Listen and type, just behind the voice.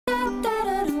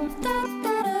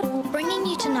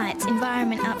Bringing you tonight's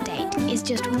Environment Update is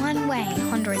just one way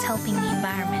Honda is helping the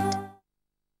environment.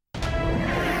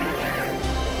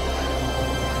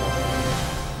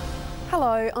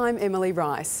 Hello, I'm Emily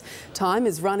Rice. Time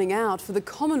is running out for the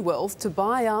Commonwealth to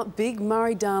buy up big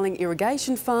Murray-Darling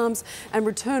irrigation farms and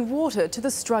return water to the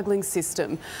struggling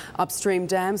system. Upstream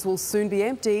dams will soon be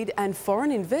emptied and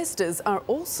foreign investors are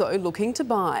also looking to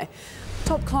buy.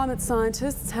 Top climate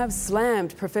scientists have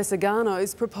slammed Professor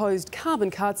Garneau's proposed carbon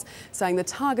cuts, saying the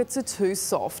targets are too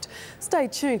soft. Stay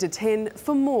tuned to 10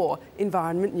 for more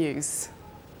environment news.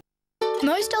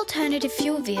 Most alternative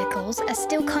fuel vehicles are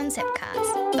still concept cars,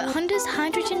 but Honda's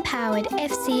hydrogen-powered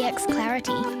FCX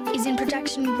Clarity is in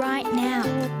production right now,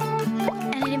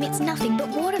 and it emits nothing but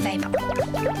water vapour.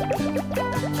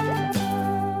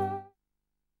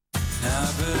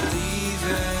 I believe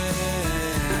it.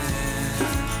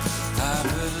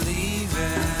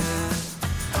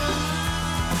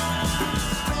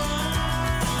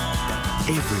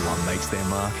 Everyone makes their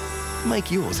mark.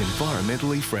 Make yours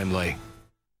environmentally friendly.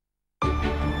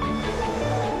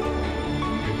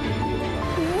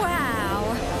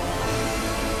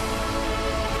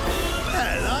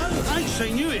 I ain't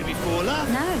seen you here before, love.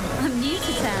 No, I'm new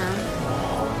to town.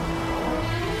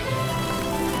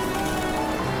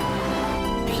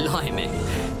 Blimey,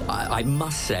 I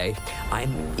must say,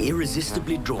 I'm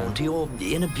irresistibly drawn to your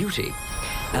inner beauty.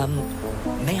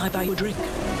 May I buy you a drink?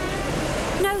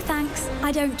 No, thanks.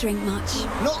 I don't drink much.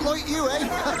 Not like you, eh?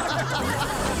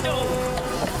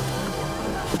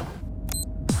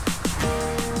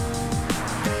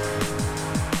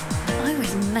 I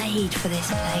was made for this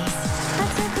place. I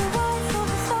took a walk through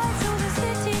the sights of the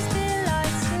city's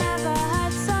delights. Never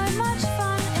had so much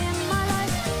fun in my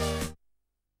life.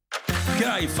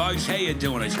 G'day folks, how you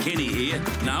doing? It's Kenny here.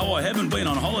 No, I haven't been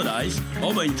on holidays.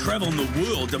 I've been travelling the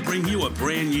world to bring you a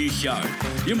brand new show.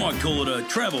 You might call it a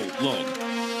travel log.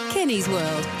 Kenny's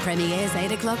World premieres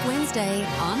 8 o'clock Wednesday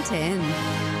on 10.